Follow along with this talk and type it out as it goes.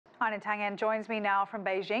Einar Tangen joins me now from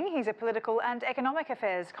Beijing. He's a political and economic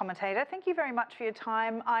affairs commentator. Thank you very much for your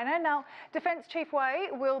time, Einar. Now, Defence Chief Wei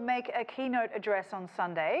will make a keynote address on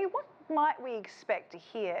Sunday. What might we expect to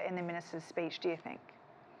hear in the minister's speech, do you think?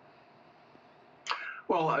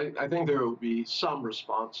 Well, I think there will be some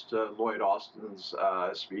response to Lloyd Austin's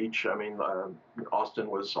speech. I mean, Austin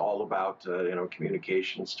was all about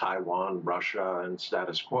communications, Taiwan, Russia, and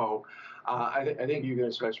status quo. I think you can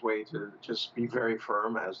expect Wei to just be very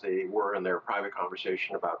firm, as they were in their private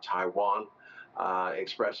conversation about Taiwan,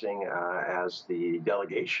 expressing as the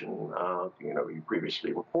delegation, you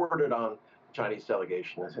previously reported on. Chinese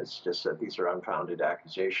delegation has just said these are unfounded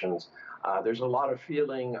accusations. There's a lot of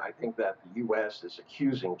feeling, I think, that the U.S. is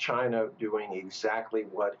accusing China of doing exactly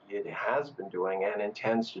what it has been doing and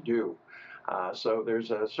intends to do. So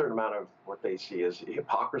there's a certain amount of what they see as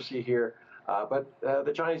hypocrisy here. But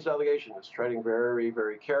the Chinese delegation is treading very,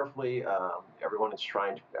 very carefully. Everyone is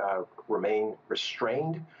trying to remain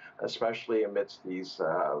restrained, especially amidst these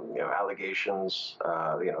allegations,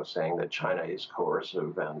 saying that China is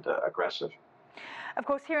coercive and aggressive. Of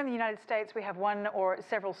course, here in the United States, we have one or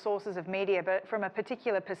several sources of media, but from a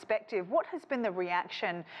particular perspective, what has been the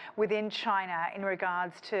reaction within China in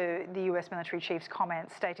regards to the US military chief's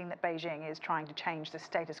comments stating that Beijing is trying to change the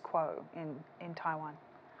status quo in Taiwan?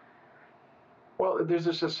 Well, there's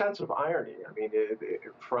just a sense of irony. I mean,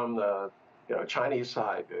 from the Chinese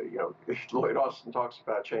side, Lloyd Austin talks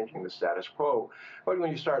about changing the status quo, but when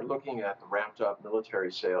you start looking at the ramped up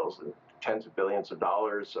military sales, tens of billions of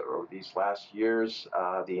dollars over these last years,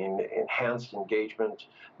 the enhanced engagement,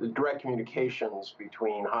 the direct communications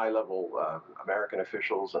between high-level American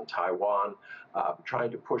officials and Taiwan,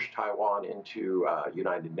 trying to push Taiwan into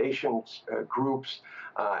United Nations groups,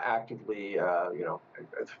 actively,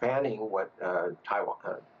 fanning what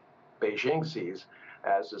Beijing sees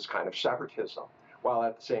as this kind of separatism, while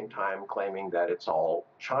at the same time claiming that it's all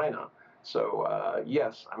China. So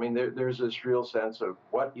yes, I mean there's this real sense of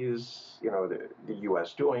what is the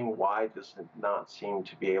U.S. doing? Why does it not seem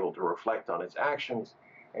to be able to reflect on its actions?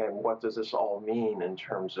 And what does this all mean in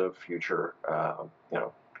terms of future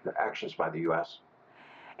actions by the U.S.?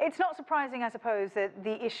 It's not surprising, I suppose, that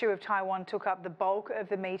the issue of Taiwan took up the bulk of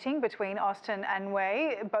the meeting between Austin and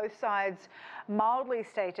Wei. Both sides mildly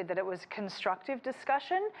stated that it was constructive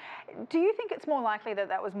discussion. Do you think it's more likely that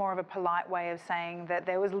that was more of a polite way of saying that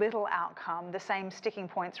there was little outcome, the same sticking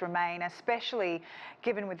points remain, especially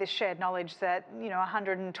given with this shared knowledge that,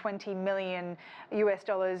 $120 million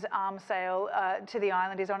arms sale to the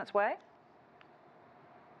island is on its way?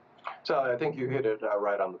 So I think you hit it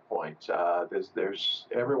right on the point.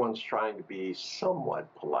 Everyone's trying to be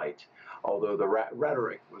somewhat polite, although the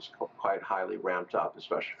rhetoric was quite highly ramped up,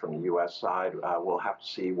 especially from the U.S. side. We'll have to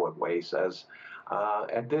see what Wei says.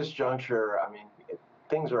 At this juncture, I mean,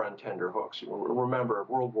 things are on tender hooks. Remember,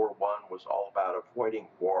 World War I was all about avoiding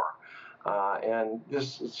war. And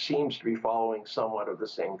this seems to be following somewhat of the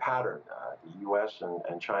same pattern. The U.S.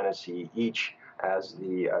 and China see each as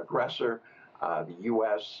the aggressor. The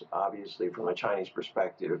U.S., obviously, from a Chinese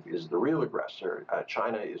perspective, is the real aggressor.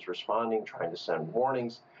 China is responding, trying to send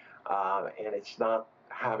warnings, and it's not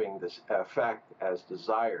having this effect as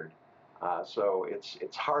desired. So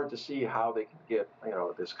it's hard to see how they can get,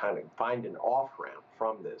 this kind of find an off-ramp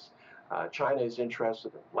from this. China is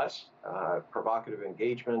interested in less provocative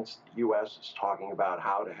engagements. The U.S. is talking about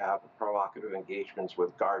how to have provocative engagements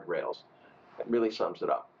with guardrails. It really sums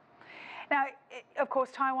it up. Now, of course,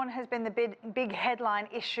 Taiwan has been the big headline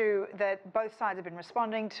issue that both sides have been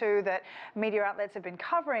responding to, that media outlets have been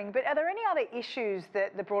covering. But are there any other issues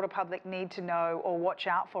that the broader public need to know or watch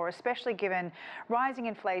out for, especially given rising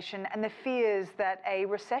inflation and the fears that a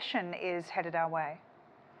recession is headed our way?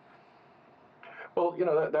 Well,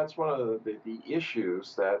 that's one of the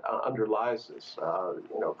issues that underlies this.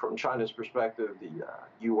 From China's perspective, the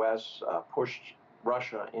U.S. pushed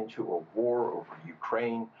Russia into a war over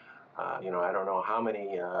Ukraine. I don't know how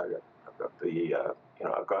many of the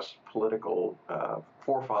august political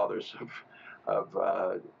forefathers of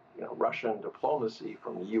Russian diplomacy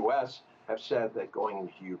from the U.S. have said that going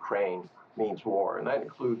into Ukraine means war, and that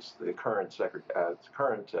includes the current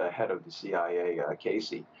head of the CIA,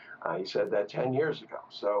 Casey. He said that 10 years ago.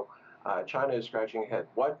 So China is scratching ahead.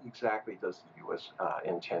 What exactly does the U.S.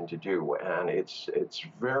 Intend to do? And it's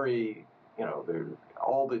very,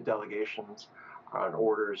 all the delegations on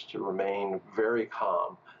orders to remain very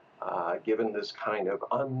calm, given this kind of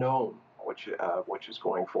unknown which is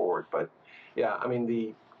going forward. But yeah, I mean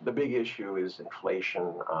the big issue is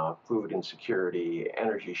inflation, food insecurity,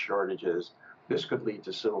 energy shortages. This could lead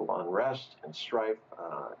to civil unrest and strife.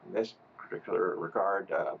 In this particular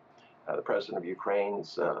regard, The president of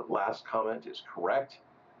Ukraine's last comment is correct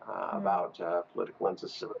about political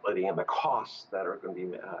instability and the costs that are going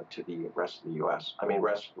to be to the rest of the U.S.,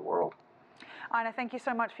 rest of the world. Einar, thank you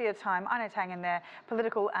so much for your time. Einar Tangen there,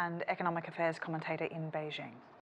 political and economic affairs commentator in Beijing.